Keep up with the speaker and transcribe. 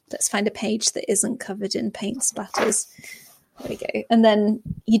let's find a page that isn't covered in paint splatters. There we go. And then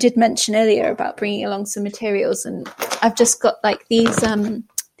you did mention earlier about bringing along some materials, and I've just got like these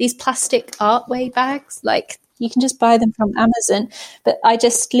plastic Artway bags. Like you can just buy them from Amazon, but I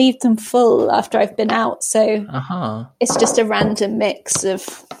just leave them full after I've been out. So it's just a random mix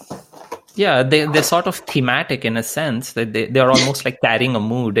of. Yeah, they're sort of thematic in a sense that they're almost like carrying a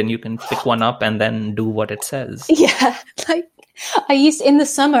mood, and you can pick one up and then do what it says. Yeah, like in the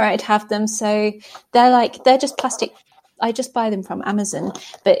summer I'd have them. So they're just plastic. I just buy them from Amazon,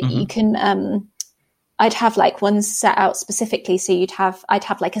 but you can. I'd have like ones set out specifically. So I'd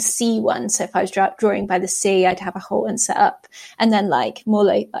have like a sea one. So if I was drawing by the sea, I'd have a whole one set up, and then like more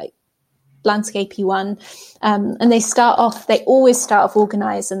like landscapey one. And they always start off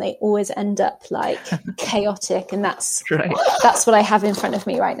organized, and they always end up like chaotic. And that's what I have in front of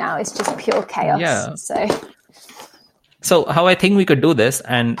me right now. It's just pure chaos. Yeah. So how I think we could do this,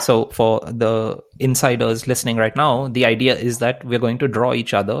 and so for the insiders listening right now, the idea is that we're going to draw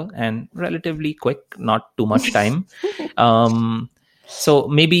each other, and relatively quick, not too much time. So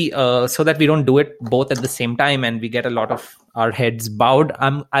maybe so that we don't do it both at the same time and we get a lot of our heads bowed,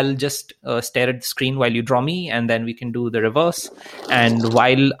 I'll just stare at the screen while you draw me, and then we can do the reverse. And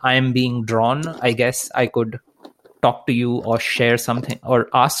while I'm being drawn, I guess I could talk to you or share something or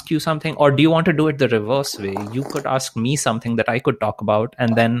ask you something. Or do you want to do it the reverse way? You could ask me something that I could talk about,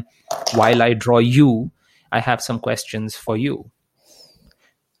 and then while I draw you, I have some questions for you.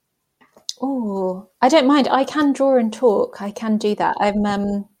 Oh, I don't mind. I can draw and talk. I can do that.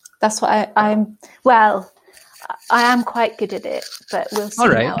 That's what I'm. Well, I am quite good at it, but we'll see.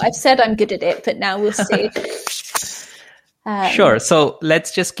 Now. I've said I'm good at it, but now we'll see. Sure. So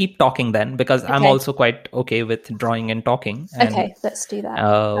let's just keep talking then, because I'm also quite okay with drawing and talking. And, okay, let's do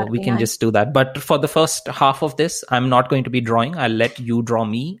that. We can just do that. But for the first half of this, I'm not going to be drawing. I'll let you draw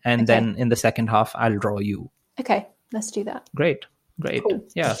me. And then in the second half, I'll draw you. Okay, let's do that. Great. Cool.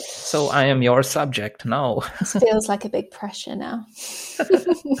 Yeah. So I am your subject now. This feels like a big pressure now.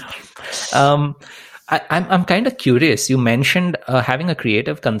 I'm kind of curious. You mentioned having a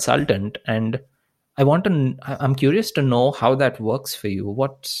creative consultant, and I'm curious to know how that works for you.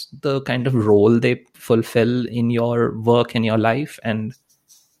 What's the kind of role they fulfill in your work, in your life, and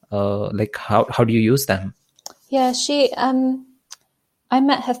like how do you use them? Yeah, I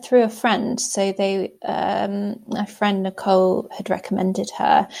met her through a friend. So my friend Nicole had recommended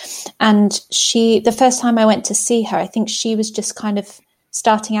her, and the first time I went to see her, I think she was just kind of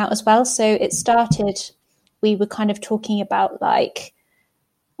starting out as well. So it started, we were kind of talking about like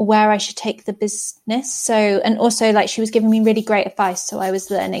where I should take the business. So, and also like she was giving me really great advice. So I was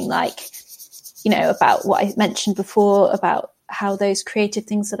learning like, about what I mentioned before about how those creative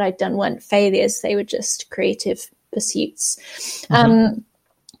things that I'd done weren't failures. They were just creative pursuits. And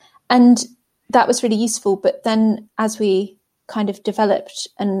that was really useful. But then as we kind of developed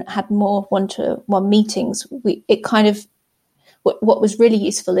and had more one-to-one meetings, what was really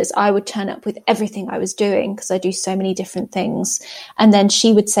useful is I would turn up with everything I was doing, because I do so many different things. And then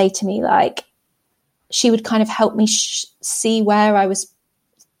she would say to me, like, she would kind of help me see where I was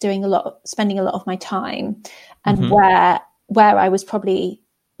spending a lot of my time, and where I was probably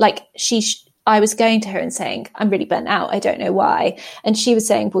like, I was going to her and saying, I'm really burnt out. I don't know why. And she was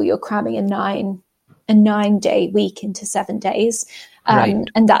saying, well, you're cramming a 9-day week into 7 days. And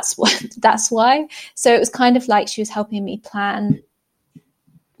that's why. So it was kind of like she was helping me plan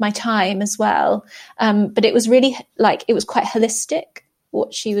my time as well. But it was really like, it was quite holistic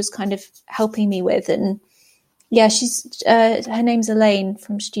what she was kind of helping me with. And yeah, her name's Elaine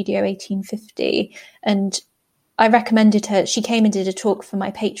from Studio 1850. And I recommended her. She came and did a talk for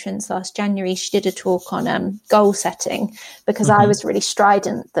my patrons last January. She did a talk on goal setting, because I was really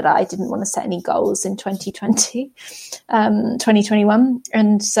strident that I didn't want to set any goals in 2021.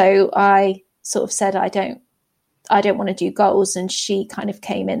 And so I sort of said, I don't want to do goals. And she kind of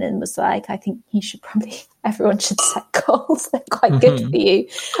came in and was like, I think everyone should set goals. They're quite good for you.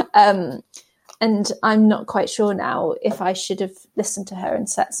 And I'm not quite sure now if I should have listened to her and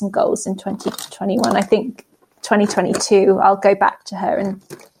set some goals in 2021. I think 2022 I'll go back to her and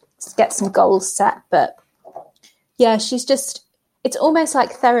get some goals set. But yeah, it's almost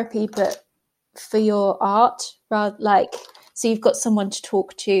like therapy, but for your art, rather like, so you've got someone to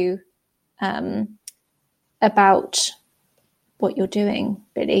talk to about what you're doing,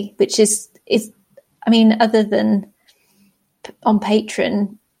 really, which is I mean, other than on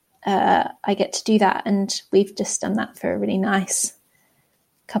Patreon, I get to do that, and we've just done that for a really nice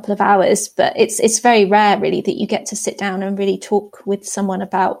couple of hours. But it's very rare, really, that you get to sit down and really talk with someone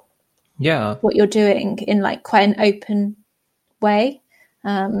about what you're doing in like quite an open way.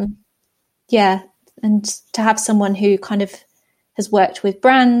 Yeah, and to have someone who kind of has worked with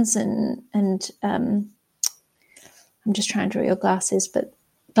brands and I'm just trying to draw your glasses, but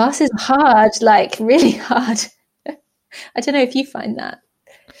glasses are hard, like really hard. I don't know if you find that.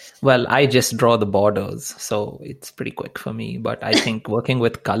 Well, I just draw the borders, so it's pretty quick for me. But I think working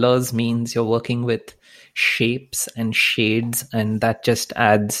with colors means you're working with shapes and shades, and that just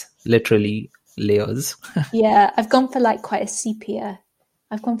adds literally layers. Yeah, I've gone for like quite a sepia.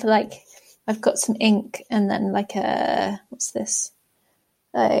 I've got some ink and then like what's this?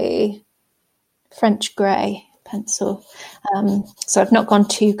 A French grey pencil. So I've not gone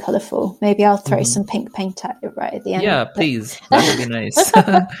too colourful. Maybe I'll throw some pink paint at it right at the end. Yeah, please. That would be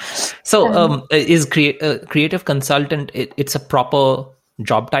nice. So is creative consultant, it's a proper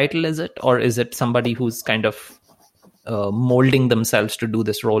job title, is it? Or is it somebody who's kind of molding themselves to do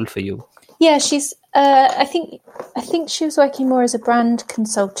this role for you? Yeah, she's. I think she was working more as a brand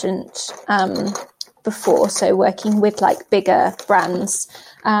consultant before, so working with like bigger brands.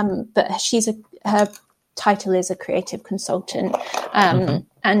 But her title is a creative consultant,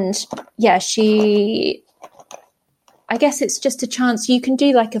 and yeah, I guess it's just a chance. You can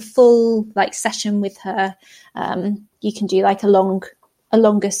do like a full like session with her. You can do like a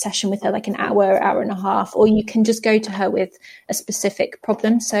longer session with her, like an hour and a half, or you can just go to her with a specific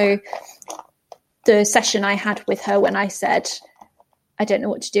problem. So the session I had with her when I said, I don't know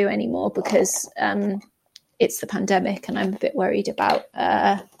what to do anymore because it's the pandemic and I'm a bit worried about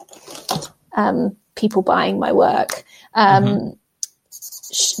people buying my work. That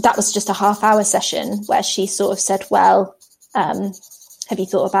was just a half-hour session where she sort of said, well, have you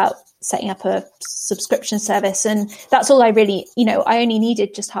thought about setting up a subscription service? And that's all I really, I only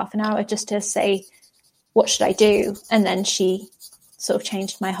needed just half an hour just to say, what should I do? And then she sort of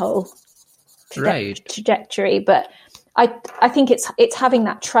changed my whole trajectory. But I think it's having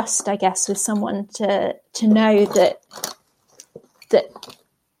that trust, I guess, with someone to know that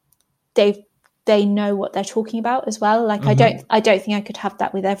they know what they're talking about as well. Like I don't think I could have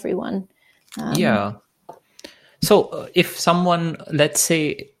that with everyone. Yeah. So if someone, let's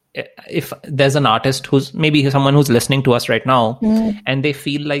say, if there's an artist who's maybe someone who's listening to us right now and they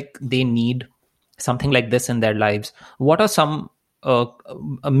feel like they need something like this in their lives, what are some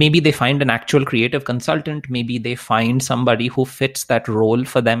maybe they find an actual creative consultant, maybe they find somebody who fits that role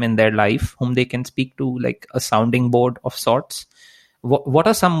for them in their life, whom they can speak to, like a sounding board of sorts. What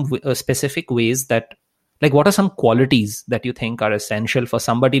are some specific ways that, like, what are some qualities that you think are essential for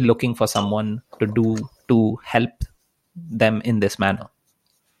somebody looking for someone to help them in this manner?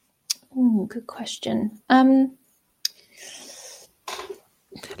 Oh, good question.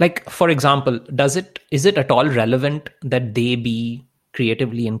 Like, for example, is it at all relevant that they be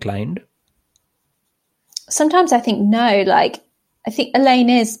creatively inclined? Sometimes I think no. Like, I think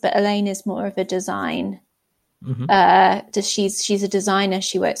Elaine is, but Elaine is more of a design. She's a designer.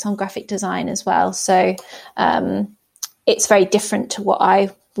 She works on graphic design as well. So it's very different to what I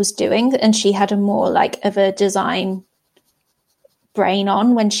was doing. And she had a more like of a design brain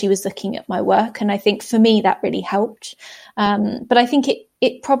on when she was looking at my work. And I think for me, that really helped. But I think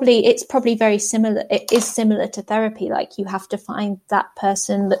it's probably very similar. It is similar to therapy. Like you have to find that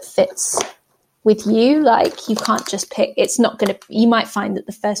person that fits with you. Like you can't just pick, you might find that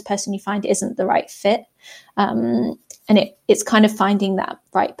the first person you find isn't the right fit. And it's kind of finding that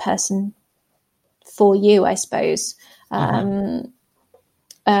right person for you, I suppose. But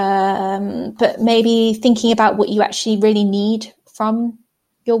maybe thinking about what you actually really need from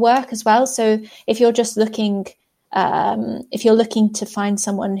your work as well. So if you're just looking to find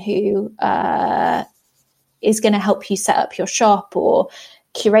someone who is going to help you set up your shop or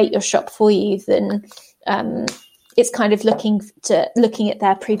curate your shop for you, then it's kind of looking at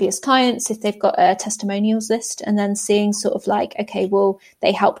their previous clients, if they've got a testimonials list, and then seeing sort of like, okay, well,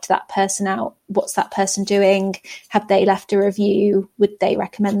 they helped that person out. What's that person doing? Have they left a review? Would they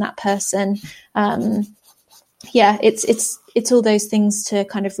recommend that person? It's all those things to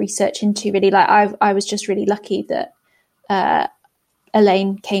kind of research into, really. Like I was just really lucky that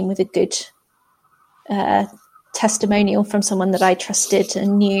Elaine came with a good testimonial from someone that I trusted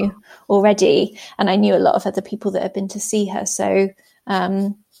and knew already, and I knew a lot of other people that had been to see her. So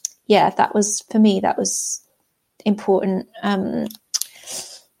that was, for me, that was important.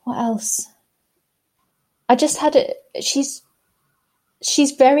 What else? I just had she's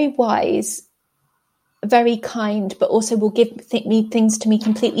very wise, very kind, but also will give things to me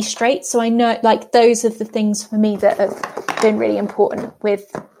completely straight. So I know, like, those are the things for me that have been really important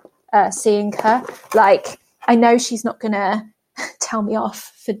with seeing her. Like, I know she's not going to tell me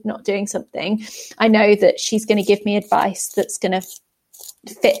off for not doing something. I know that she's going to give me advice that's going to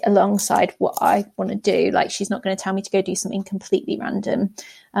fit alongside what I want to do. Like, she's not going to tell me to go do something completely random.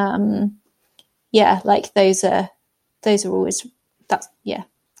 Like those are always, that's, yeah,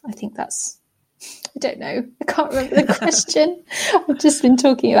 I think that's, I don't know. I can't remember the question. I've just been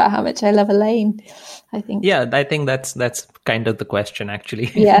talking about how much I love Elaine, I think. Yeah, I think that's kind of the question, actually.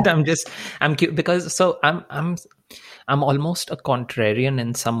 Yeah. I'm cute because I'm almost a contrarian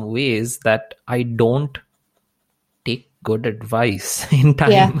in some ways, that I don't take good advice in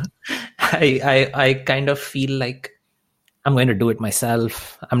time. Yeah. I kind of feel like I'm going to do it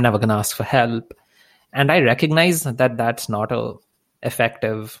myself. I'm never going to ask for help. And I recognize that that's not a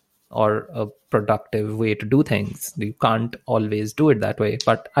effective or a productive way to do things. You can't always do it that way.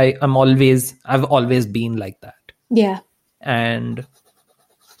 But I've always been like that. Yeah. And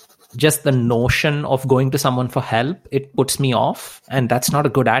just the notion of going to someone for help, it puts me off. And that's not a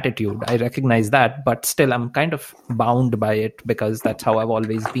good attitude. I recognize that, but still I'm kind of bound by it because that's how I've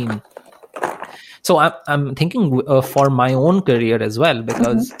always been. So I'm thinking for my own career as well,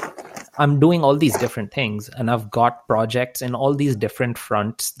 because I'm doing all these different things and I've got projects in all these different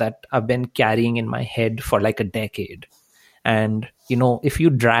fronts that I've been carrying in my head for like a decade. And, if you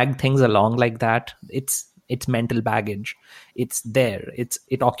drag things along like that, it's mental baggage. It's there.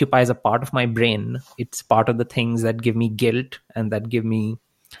 It occupies a part of my brain. It's part of the things that give me guilt and that give me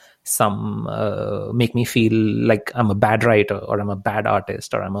make me feel like I'm a bad writer or I'm a bad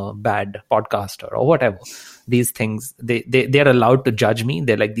artist or I'm a bad podcaster or whatever. These things, they're allowed to judge me.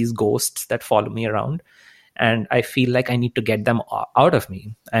 They're like these ghosts that follow me around. And I feel like I need to get them out of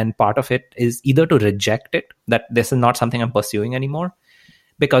me. And part of it is either to reject it, that this is not something I'm pursuing anymore.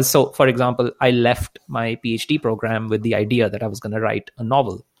 Because, so for example, I left my PhD program with the idea that I was going to write a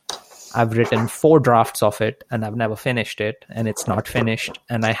novel. I've written 4 drafts of it and I've never finished it, and it's not finished,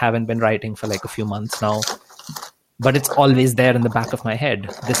 and I haven't been writing for like a few months now. But it's always there in the back of my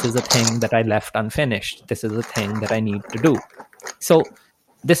head. This is a thing that I left unfinished. This is a thing that I need to do. So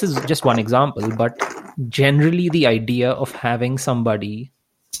this is just one example, but generally the idea of having somebody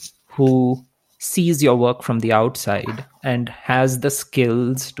who sees your work from the outside and has the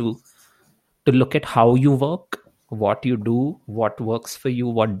skills to look at how you work, what you do, what works for you,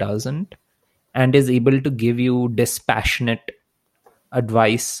 what doesn't, and is able to give you dispassionate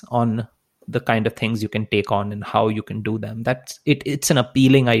advice on the kind of things you can take on and how you can do them. It's an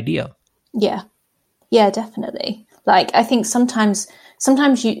appealing idea. Yeah. Yeah, definitely. Like, I think sometimes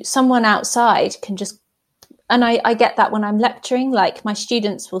someone outside can just, and I get that when I'm lecturing, like my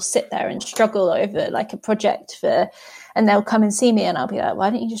students will sit there and struggle over like a project and they'll come and see me and I'll be like, why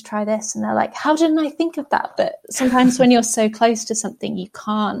don't you just try this? And they're like, how didn't I think of that? But sometimes when you're so close to something, you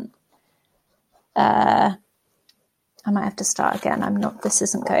can't, I might have to start again. This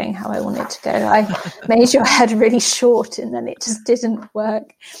isn't going how I want it to go. I made your head really short and then it just didn't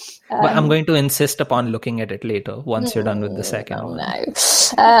work. But I'm going to insist upon looking at it later once you're done with the second one.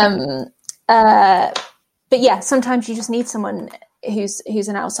 No. But yeah, sometimes you just need someone who's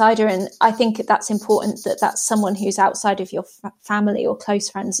an outsider. And I think that's important that that's someone who's outside of your family or close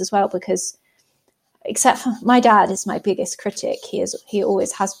friends as well, because except for my dad is my biggest critic. He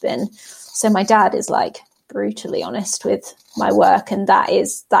always has been. So my dad is like brutally honest with my work, and that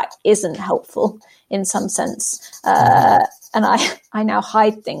isn't helpful in some sense. And I now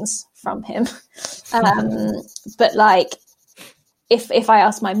hide things from him. But like, if I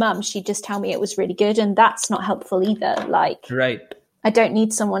asked my mum, she'd just tell me it was really good, and that's not helpful either. Like, right. I don't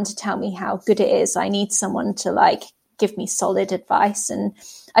need someone to tell me how good it is. I need someone to like give me solid advice. And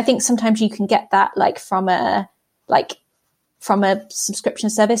I think sometimes you can get that like from a subscription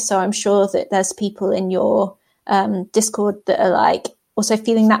service. So I'm sure that there's people in your Discord that are like also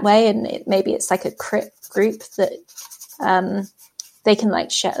feeling that way, and maybe it's like a crit group that they can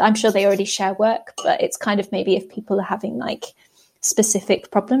like share. I'm sure they already share work, but it's kind of maybe if people are having like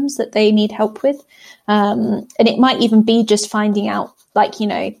specific problems that they need help with, and it might even be just finding out like,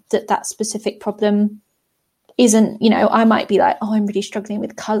 that specific problem isn't, I might be like, oh, I'm really struggling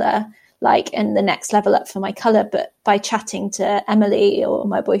with color, like, and the next level up for my color. But by chatting to Emily or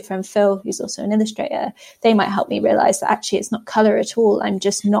my boyfriend Phil, who's also an illustrator, they might help me realize that actually it's not color at all. I'm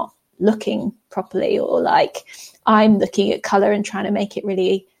just not looking properly, or like I'm looking at color and trying to make it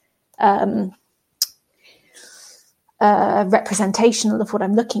really representational of what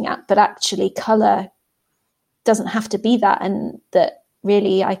I'm looking at, but actually color doesn't have to be that, and that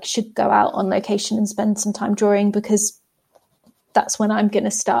really I should go out on location and spend some time drawing, because that's when I'm going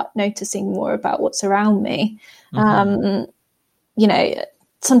to start noticing more about what's around me. Mm-hmm.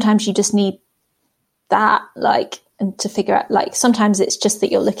 Sometimes you just need that, like, and to figure out, like, sometimes it's just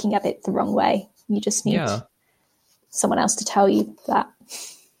that you're looking at it the wrong way. You just need someone else to tell you that.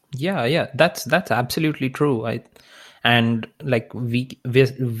 Yeah, that's absolutely true. And like we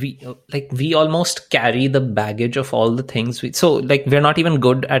almost carry the baggage of all the things so like we're not even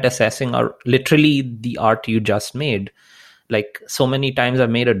good at assessing our literally the art you just made. Like so many times I've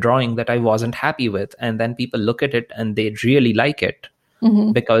made a drawing that I wasn't happy with, and then people look at it and they really like it,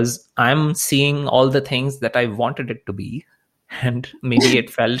 because I'm seeing all the things that I wanted it to be, and maybe it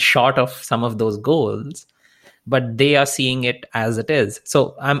fell short of some of those goals, but they are seeing it as it is.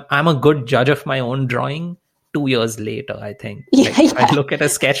 So I'm a good judge of my own drawing 2 years later, I think. Like if I look at a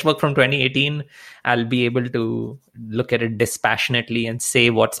sketchbook from 2018, I'll be able to look at it dispassionately and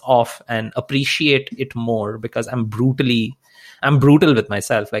say what's off and appreciate it more, because I'm brutal with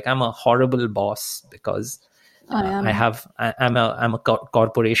myself. Like I'm a horrible boss because I'm a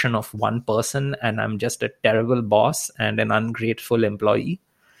corporation of one person, and I'm just a terrible boss and an ungrateful employee.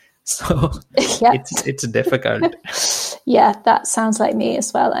 So it's difficult. Yeah, that sounds like me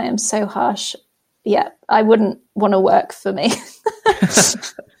as well. I am so harsh. Yeah, I wouldn't want to work for me.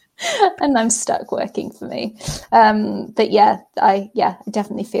 And I'm stuck working for me. But yeah, I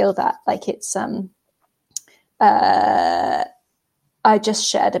definitely feel that. Like it's I just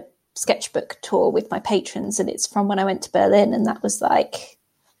shared a sketchbook tour with my patrons, and it's from when I went to Berlin, and that was like,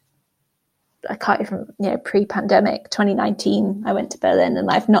 I can't even, pre-pandemic 2019, I went to Berlin, and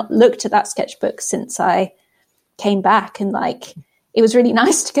I've not looked at that sketchbook since I came back. And like, it was really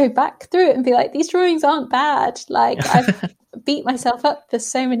nice to go back through it and be like, these drawings aren't bad. Like I've beat myself up for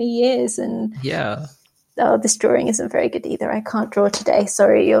so many years, and this drawing isn't very good either. I can't draw today.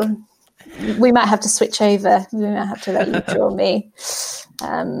 Sorry. We might have to switch over. We might have to let you draw me.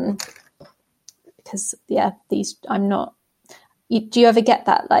 Because I'm not, do you ever get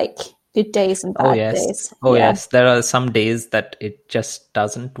that? Like, good days and bad days. Yes. There are some days that it just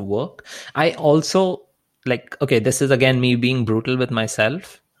doesn't work. I also okay, this is again me being brutal with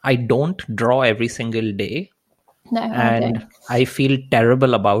myself. I don't draw every single day. No, and I feel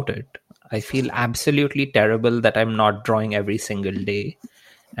terrible about it. I feel absolutely terrible that I'm not drawing every single day.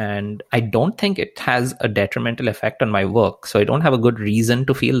 And I don't think it has a detrimental effect on my work. So I don't have a good reason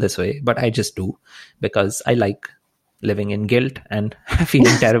to feel this way, but I just do, because I like living in guilt and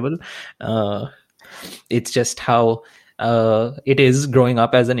feeling terrible. It's just how it is growing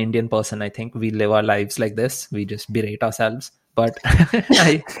up as an Indian person. I think we live our lives like this. We just berate ourselves. But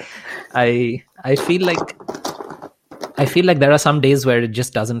I feel like there are some days where it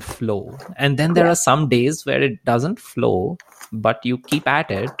just doesn't flow. And then there are some days where it doesn't flow, but you keep at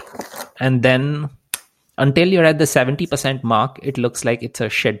it. And then until you're at the 70% mark, it looks like it's a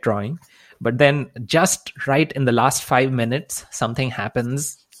shit drawing. But then just right in the last 5 minutes, something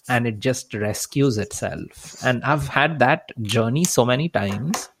happens and it just rescues itself. And I've had that journey so many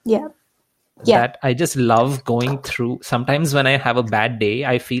times. That I just love going through. Sometimes when I have a bad day,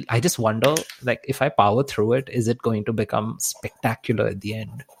 I just wonder, like, if I power through it, is it going to become spectacular at the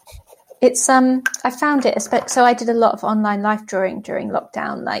end? It's I found it, so I did a lot of online life drawing during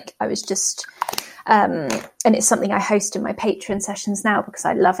lockdown. Like I was just and it's something I host in my Patreon sessions now because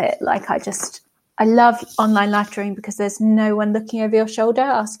I love it. Like I love online life drawing because there's no one looking over your shoulder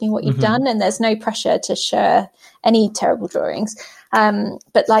asking what you've done, and there's no pressure to share any terrible drawings.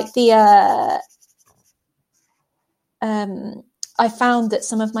 But like I found that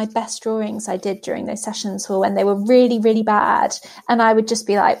some of my best drawings I did during those sessions were when they were really, really bad. And I would just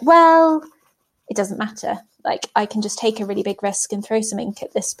be like, well, it doesn't matter. Like I can just take a really big risk and throw some ink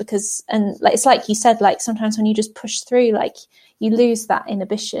at this and like, it's like you said, like sometimes when you just push through, like you lose that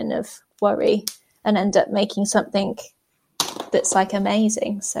inhibition of worry and end up making something that's like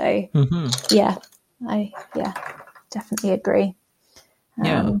amazing. So I definitely agree.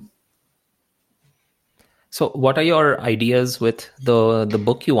 So what are your ideas with the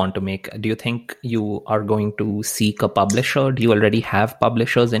book you want to make? Do you think you are going to seek a publisher? Do you already have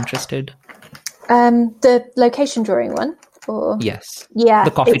publishers interested? The location drawing one? Or yes. Yeah.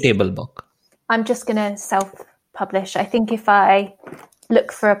 The coffee table book. I'm just going to self-publish. I think if I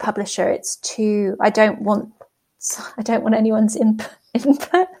look for a publisher, it's too... I don't want anyone's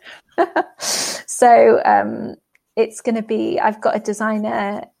input. So it's going to be... I've got a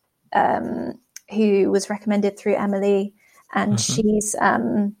designer... who was recommended through Emily, and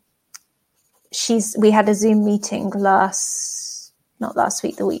we had a Zoom meeting a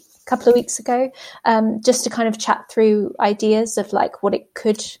couple of weeks ago, just to kind of chat through ideas of like what it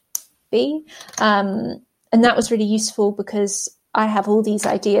could be. And that was really useful because I have all these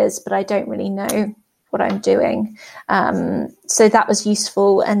ideas, but I don't really know what I'm doing. So that was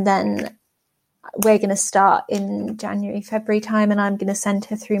useful. And then we're going to start in January, February time, and I'm going to send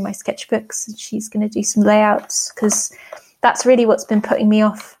her through my sketchbooks, and she's going to do some layouts, because that's really what's been putting me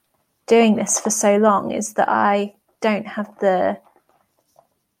off doing this for so long, is that I don't have the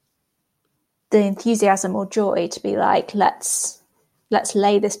enthusiasm or joy to be like, let's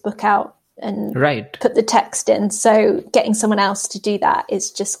lay this book out and put the text in. So getting someone else to do that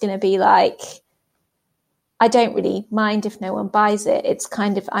is just going to be like, I don't really mind if no one buys it. It's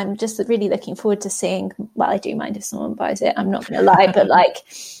kind of, I'm just really looking forward to seeing, well, I do mind if someone buys it, I'm not going to lie, but like,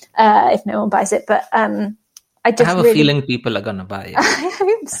 if no one buys it, but I just have a feeling people are going to buy it. I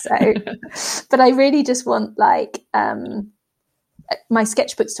hope so. But I really just want like my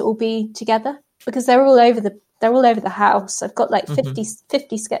sketchbooks to all be together, because they're all over the house. I've got like 50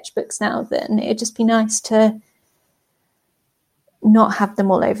 sketchbooks now, and it'd just be nice to not have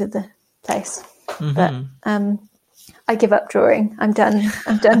them all over the place. But I give up drawing. I'm done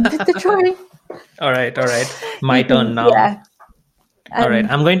with the drawing. All right. My turn now. Yeah. All right.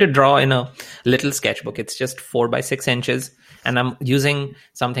 I'm going to draw in a little sketchbook. It's just 4 by 6 inches. And I'm using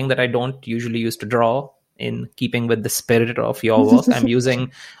something that I don't usually use to draw, in keeping with the spirit of your work. I'm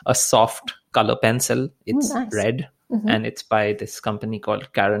using a soft color pencil. It's nice. red, and it's by this company called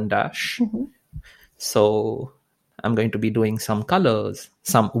Dash. So I'm going to be doing some colors,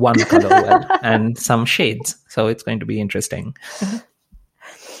 one color and some shades. So it's going to be interesting.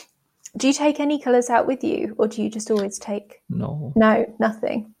 Do you take any colors out with you, or do you just always take? No,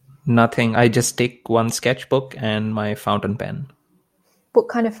 nothing. Nothing. I just take one sketchbook and my fountain pen. What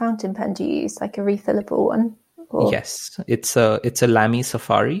kind of fountain pen do you use? Like a refillable one? Or? Yes, it's a Lamy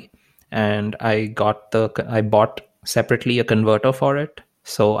Safari, and I bought separately a converter for it.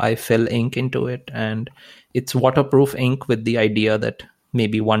 So I fill ink into it, and it's waterproof ink, with the idea that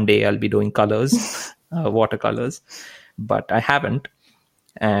maybe one day I'll be doing colors, watercolors, but I haven't.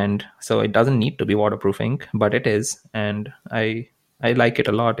 And so it doesn't need to be waterproof ink, but it is. And I like it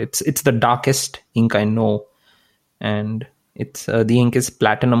a lot. It's the darkest ink I know. And it's the ink is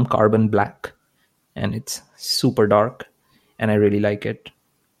platinum carbon black, and it's super dark, and I really like it.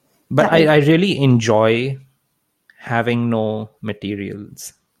 But I really enjoy having no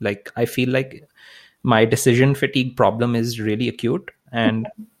materials. Like, I feel like my decision fatigue problem is really acute, and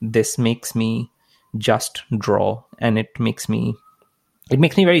this makes me just draw, and it makes me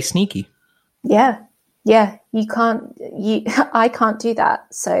very sneaky. Yeah. I can't do that.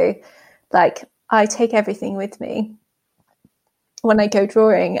 So like, I take everything with me when I go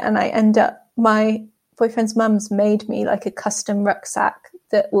drawing, and I end up, my boyfriend's mum's made me like a custom rucksack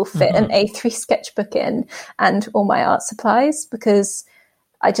that will fit an A3 sketchbook in, and all my art supplies, because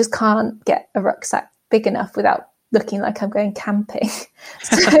I just can't get a rucksack big enough without looking like I'm going camping.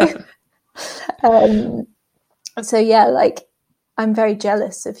 So yeah, like, I'm very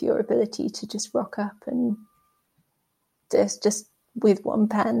jealous of your ability to just rock up and just with one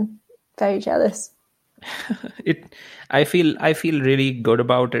pen. Very jealous. I feel really good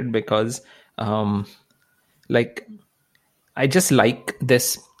about it, because like, I just like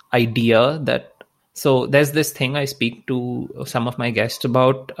this idea that, so there's this thing I speak to some of my guests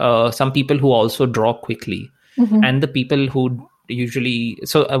about, some people who also draw quickly, and the people who usually,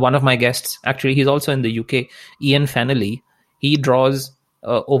 so one of my guests, actually, he's also in the UK, Ian Fennelly, he draws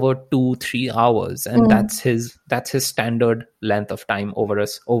over 2-3 hours, and that's his standard length of time over a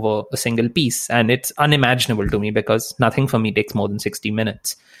single piece. And it's unimaginable to me, because nothing for me takes more than 60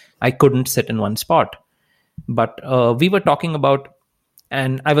 minutes. I couldn't sit in one spot. But we were talking about,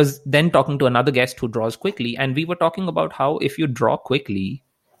 and I was then talking to another guest who draws quickly, and we were talking about how if you draw quickly,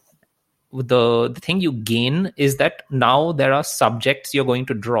 the thing you gain is that now there are subjects you're going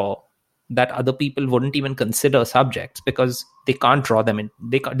to draw that other people wouldn't even consider subjects, because they can't draw them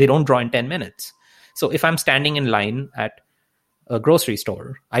they don't draw in 10 minutes. So if I'm standing in line at a grocery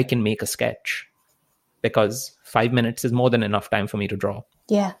store, I can make a sketch, because 5 minutes is more than enough time for me to draw.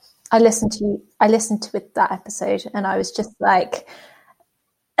 Yeah. I listened to that episode, and I was just like,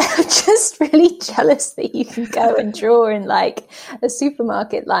 just really jealous that you can go and draw in like a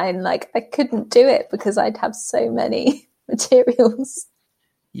supermarket line. Like, I couldn't do it because I'd have so many materials.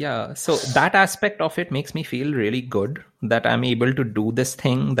 Yeah, so that aspect of it makes me feel really good, that I'm able to do this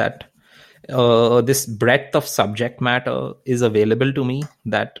thing, that this breadth of subject matter is available to me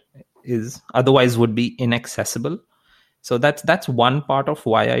that is otherwise would be inaccessible. So that's one part of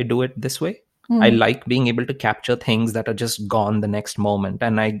why I do it this way. I like being able to capture things that are just gone the next moment.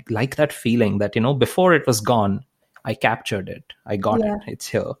 And I like that feeling that, before it was gone, I captured it. I got it. It's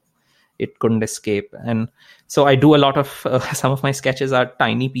here. It couldn't escape. And so I do a lot of, some of my sketches are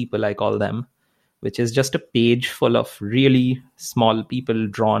tiny people, I call them, which is just a page full of really small people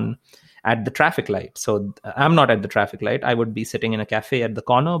drawn. at the traffic light. So I'm not at the traffic light. I would be sitting in a cafe at the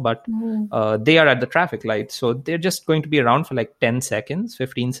corner, but they are at the traffic light. So they're just going to be around for like 10 seconds,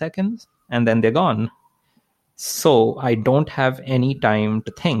 15 seconds, and then they're gone. So I don't have any time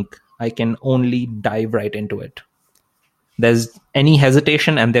to think. I can only dive right into it. There's any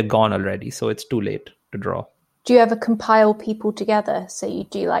hesitation and they're gone already. So it's too late to draw. Do you ever compile people together? So you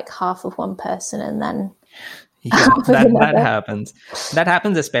do like half of one person and then yeah, that happens. That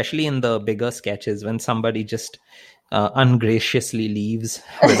happens especially in the bigger sketches when somebody just ungraciously leaves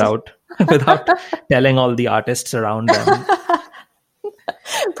without telling all the artists around them.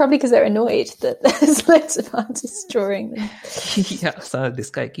 Probably because they're annoyed that there's loads of artists drawing them. Yeah, so this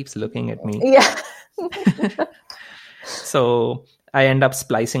guy keeps looking at me. Yeah. So I end up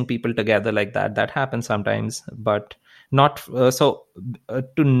splicing people together like that. That happens sometimes, but not to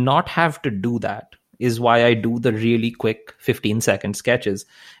not have to do that is why I do the really quick 15-second sketches.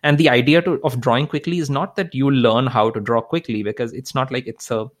 And the idea of drawing quickly is not that you learn how to draw quickly, because it's not like it's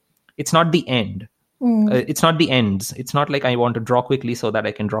not the end. It's not the ends. It's not like I want to draw quickly so that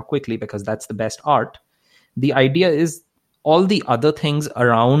I can draw quickly because that's the best art. The idea is all the other things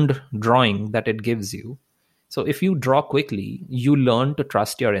around drawing that it gives you. So if you draw quickly, you learn to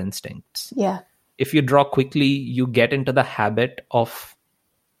trust your instincts. Yeah. If you draw quickly, you get into the habit of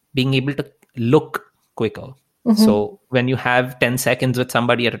being able to look quicker. So when you have 10 seconds with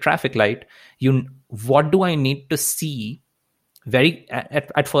somebody at a traffic light, what do I need to see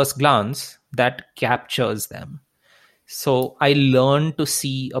at first glance that captures them? So I learn to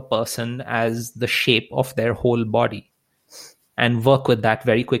see a person as the shape of their whole body and work with that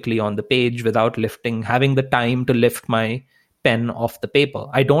very quickly on the page without having the time to lift my pen off the paper.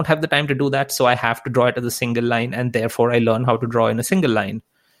 I don't have the time to do that, so I have to draw it as a single line, and therefore I learn how to draw in a single line.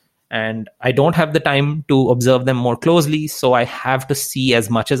 And I don't have the time to observe them more closely, so I have to see as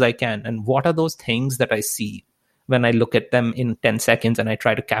much as I can. And what are those things that I see when I look at them in 10 seconds and I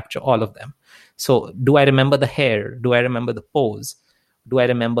try to capture all of them? So do I remember the hair? Do I remember the pose? Do I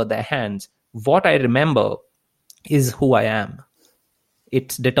remember their hands? What I remember is who I am.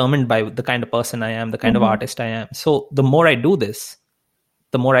 It's determined by the kind of person I am, the kind of artist I am. So the more I do this,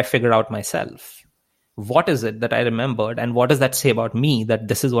 the more I figure out myself. What is it that I remembered, and what does that say about me that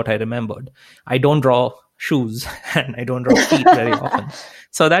this is what I remembered? I don't draw shoes and I don't draw feet very often.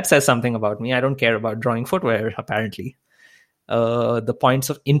 So that says something about me. I don't care about drawing footwear, apparently. The points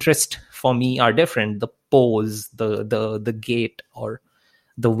of interest for me are different. The pose, the gait, or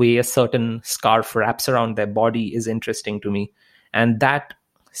the way a certain scarf wraps around their body is interesting to me. And that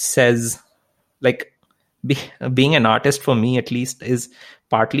says, like, being an artist for me, at least, is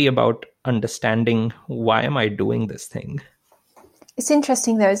partly about understanding why am I doing this thing. It's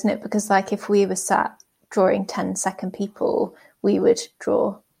interesting though, isn't it? Because like if we were sat drawing 10-second people, we would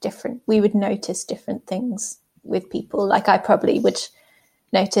notice different things with people. Like I probably would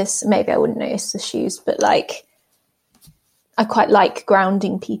notice, maybe I wouldn't notice the shoes, but like I quite like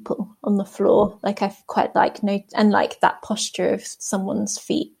grounding people on the floor. Like I quite like and like that posture of someone's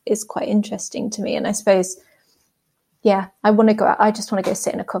feet is quite interesting to me. And I suppose, yeah, I want to go out. I just want to go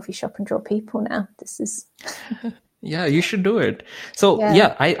sit in a coffee shop and draw people now. This is yeah, you should do it. So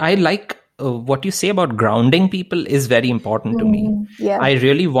yeah, I like what you say about grounding people is very important to me. Yeah. I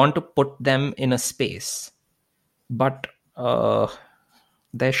really want to put them in a space, but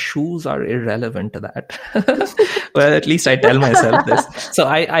their shoes are irrelevant to that. Well, at least I tell myself this. So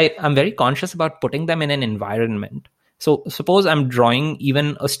I'm very conscious about putting them in an environment. So suppose I'm drawing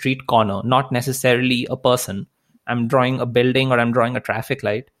even a street corner, not necessarily a person. I'm drawing a building or I'm drawing a traffic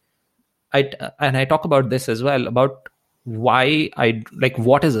light. And I talk about this as well, about why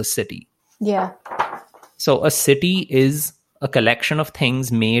what is a city? Yeah. So a city is a collection of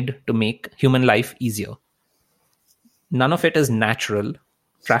things made to make human life easier. None of it is natural.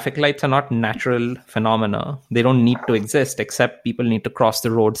 Traffic lights are not natural phenomena. They don't need to exist, except people need to cross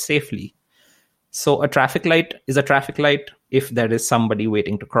the road safely. So a traffic light is a traffic light if there is somebody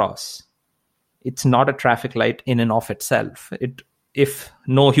waiting to cross. It's not a traffic light in and of itself. If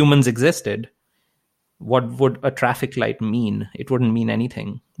no humans existed, what would a traffic light mean? It wouldn't mean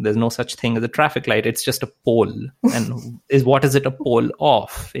anything. There's no such thing as a traffic light. It's just a pole. And what is it a pole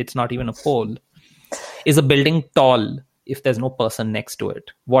of? It's not even a pole. Is a building tall if there's no person next to it?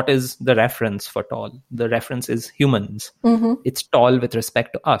 What is the reference for tall? The reference is humans. It's tall with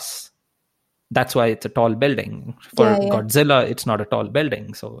respect to us. That's why it's a tall building. For Godzilla, it's not a tall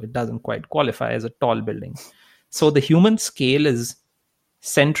building, so it doesn't quite qualify as a tall building. So the human scale is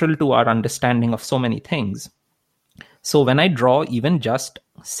central to our understanding of so many things. So when I draw even just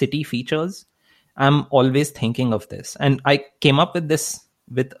city features, I'm always thinking of this. And I came up with this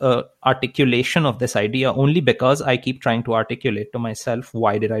with a articulation of this idea only because I keep trying to articulate to myself,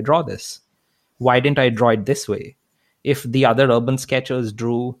 why did I draw this? Why didn't I draw it this way? If the other urban sketchers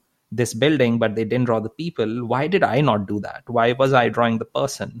drew this building, but they didn't draw the people, why did I not do that? Why was I drawing the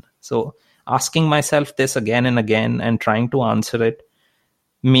person? So asking myself this again and again and trying to answer it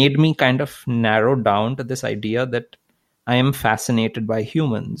made me kind of narrow down to this idea that I am fascinated by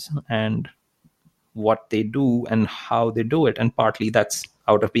humans and what they do and how they do it. And partly that's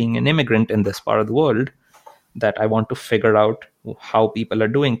out of being an immigrant in this part of the world, that I want to figure out how people are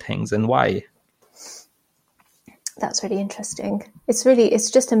doing things and why. That's really interesting.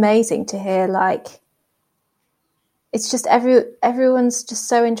 It's just amazing to hear, like, it's just everyone's just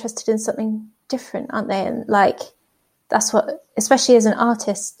so interested in something different, aren't they? And like, that's what, especially as an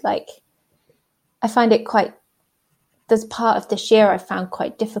artist, like, I find it quite, there's part of this year I found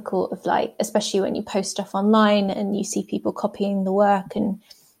quite difficult of, like, especially when you post stuff online and you see people copying the work, and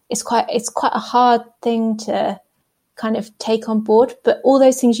it's quite a hard thing to kind of take on board. But all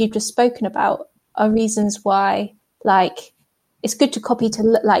those things you've just spoken about are reasons why, like, it's good to copy to,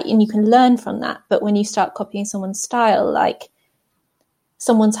 like, and you can learn from that. But when you start copying someone's style, like,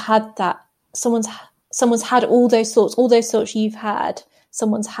 someone's had all those thoughts you've had,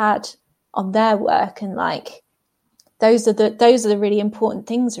 someone's had on their work, and like, those are the really important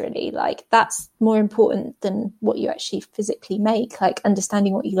things, really. Like, that's more important than what you actually physically make, like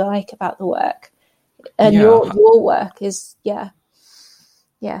understanding what you like about the work. And your work is, yeah.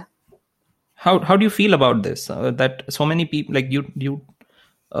 How do you feel about this? That so many people, like you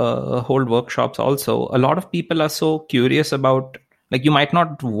hold workshops also. A lot of people are so curious about, like, you might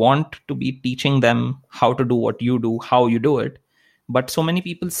not want to be teaching them how to do what you do, how you do it, but so many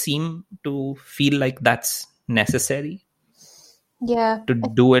people seem to feel like that's necessary. Yeah. To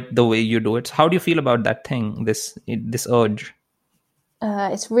do it the way you do it. So how do you feel about that thing, this urge?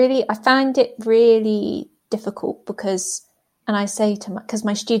 I find it really difficult because, and I say because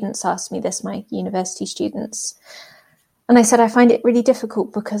my students ask me this, my university students, and I said, I find it really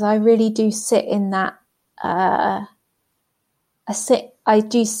difficult because I really do sit in that, I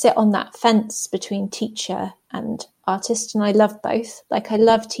do sit on that fence between teacher and artist, and I love both. Like, I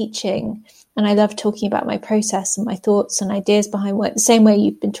love teaching and I love talking about my process and my thoughts and ideas behind work, the same way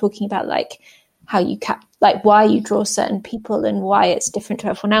you've been talking about, like, how you like why you draw certain people and why it's different to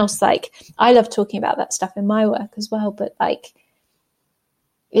everyone else. Like, I love talking about that stuff in my work as well, but like,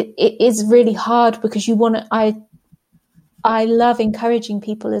 it is really hard because I love encouraging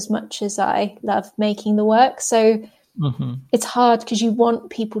people as much as I love making the work. So it's hard because you want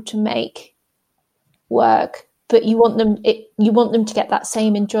people to make work, but you want them to get that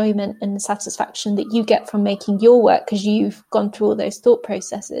same enjoyment and satisfaction that you get from making your work, because you've gone through all those thought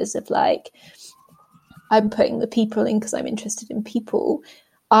processes of, like, I'm putting the people in because I'm interested in people.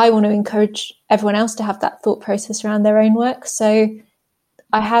 I want to encourage everyone else to have that thought process around their own work. So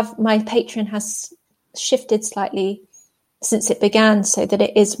my Patreon has shifted slightly since it began, so that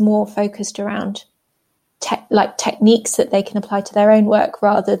it is more focused around techniques that they can apply to their own work,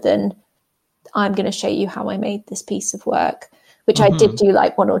 rather than I'm going to show you how I made this piece of work, which I did do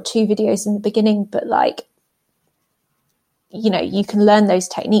like 1 or 2 videos in the beginning, but like, you know, you can learn those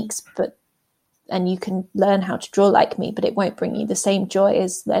techniques, and you can learn how to draw like me, but it won't bring you the same joy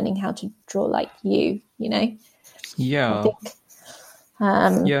as learning how to draw like you know? Yeah. I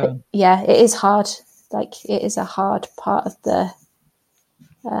think, it is hard. Like, it is a hard part of the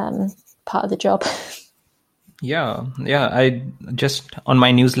job. Yeah. I just, on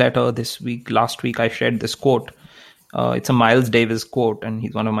my newsletter last week, I shared this quote. It's a Miles Davis quote, and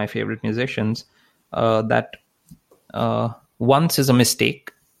he's one of my favorite musicians, that once is a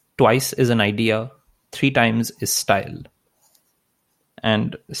mistake, twice is an idea, 3 times is style.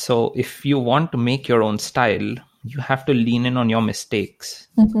 And so if you want to make your own style, you have to lean in on your mistakes.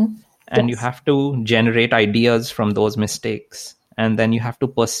 And you have to generate ideas from those mistakes. And then you have to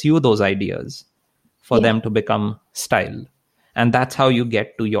pursue those ideas for them to become style. And that's how you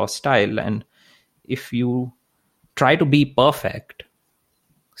get to your style. And if you try to be perfect,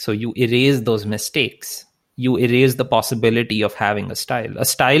 so you erase those mistakes, you erase the possibility of having a style. A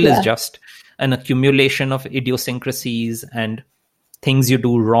style is just an accumulation of idiosyncrasies and things you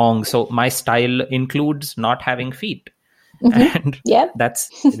do wrong. So my style includes not having feet. And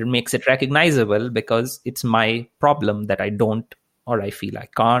it makes it recognizable because it's my problem that I don't, or I feel I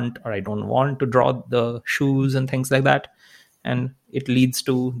can't, or I don't want to draw the shoes and things like that. And it leads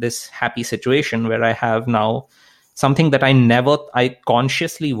to this happy situation where I have now something that I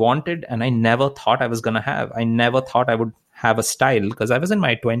consciously wanted, and I never thought I was going to have. I never thought I would have a style, because I was in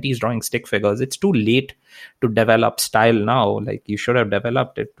my 20s drawing stick figures. It's too late to develop style now. Like, you should have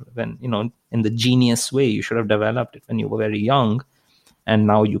developed it when, in the genius way, you should have developed it when you were very young, and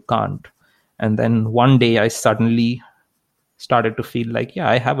now you can't. And then one day I suddenly started to feel like, yeah,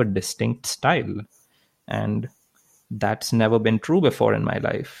 I have a distinct style. And that's never been true before in my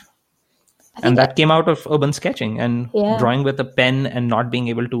life. And that came out of urban sketching and drawing with a pen and not being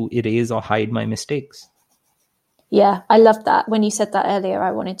able to erase or hide my mistakes. Yeah, I love that. When you said that earlier,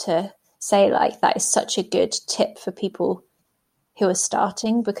 I wanted to say, like, that is such a good tip for people who are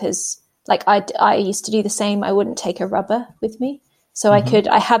starting, because, like, I used to do the same. I wouldn't take a rubber with me. So I could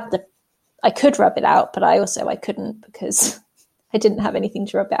rub it out, but I couldn't, because I didn't have anything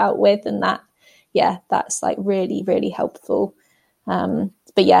to rub it out with. And that's like really, really helpful.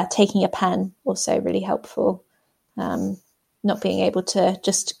 But yeah, taking a pen, also really helpful. Not being able to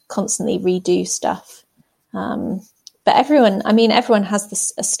just constantly redo stuff. But everyone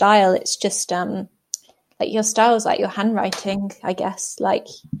has a style. It's just like your style is like your handwriting, I guess. Like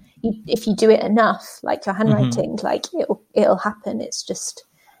if you do it enough, like your handwriting, like it'll happen. It's just,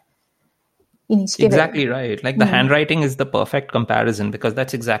 you need to give exactly right. Like the handwriting is the perfect comparison, because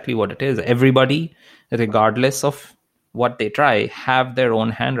that's exactly what it is. Everybody, regardless of what they try, have their own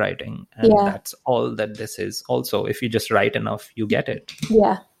handwriting, and that's all that this is. Also, if you just write enough, you get it.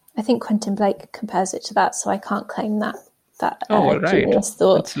 Yeah, I think Quentin Blake compares it to that, so I can't claim that right. genius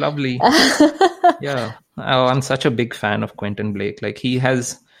thought. It's lovely. Yeah, I'm such a big fan of Quentin Blake. Like, he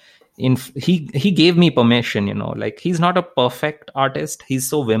gave me permission, like, he's not a perfect artist. He's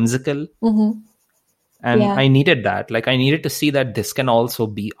so whimsical. And I needed that. Like, I needed to see that this can also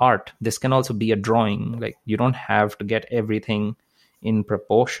be art. This can also be a drawing. Like, you don't have to get everything in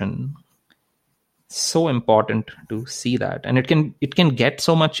proportion. So important to see that. And it can get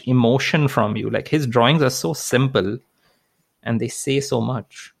so much emotion from you. Like, his drawings are so simple and they say so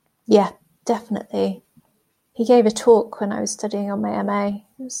much. Yeah, definitely. He gave a talk when I was studying on my MA.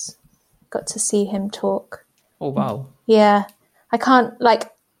 Got to see him talk. Oh, wow. Yeah. I can't,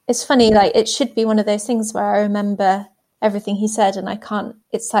 like, it's funny, like, it should be one of those things where I remember everything he said, and I can't.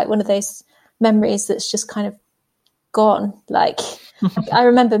 It's like one of those memories that's just kind of gone. Like I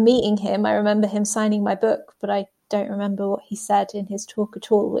remember meeting him. I remember him signing my book, but I don't remember what he said in his talk at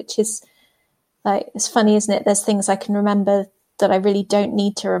all, which is, like, it's funny, isn't it? There's things I can remember that I really don't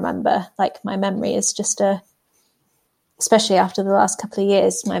need to remember. Like, my memory is just especially after the last couple of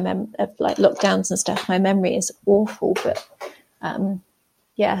years, of like lockdowns and stuff, my memory is awful. But I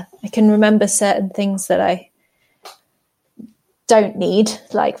can remember certain things that I don't need,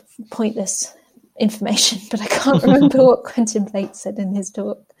 like pointless information, but I can't remember what Quentin Blake said in his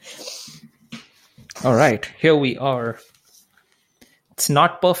talk. All right, here we are. It's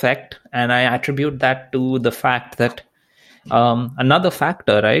not perfect, and I attribute that to the fact that another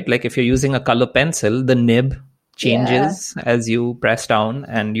factor, right? Like, if you're using a color pencil, the nib changes as you press down,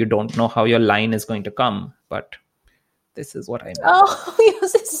 and you don't know how your line is going to come. But this is what I know. Oh,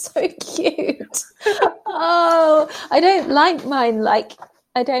 yours is so cute. Oh, I don't like mine. Like,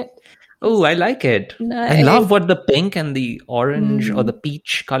 I don't. Oh, I like it. No. I love what the pink and the orange or the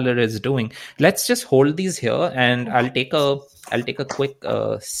peach color is doing. Let's just hold these here, and I'll take a quick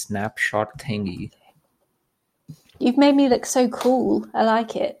snapshot thingy. You've made me look so cool. I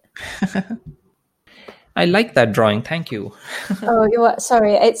like it. I like that drawing. Thank you. Oh, you're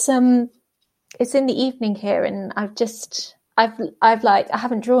sorry. It's in the evening here, and I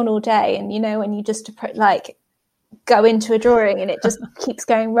haven't drawn all day, and when you just like go into a drawing and it just keeps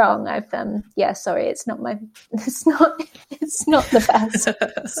going wrong. Sorry, it's not the best.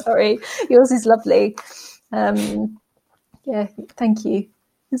 Sorry, yours is lovely. Thank you.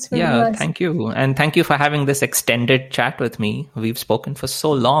 It's really nice. Thank you. And thank you for having this extended chat with me. We've spoken for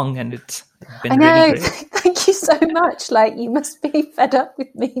so long, and it's been really great. Thank you so much. Like, you must be fed up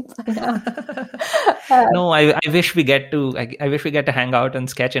with me by now. No, I wish we get to hang out and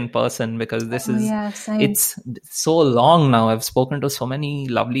sketch in person, because this it's so long now. I've spoken to so many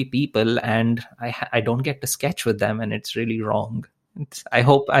lovely people, and I don't get to sketch with them, and it's really wrong. I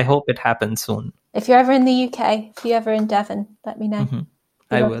hope it happens soon. If you're ever in the UK, if you're ever in Devon, let me know. Mm-hmm.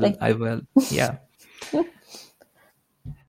 I will. Yeah.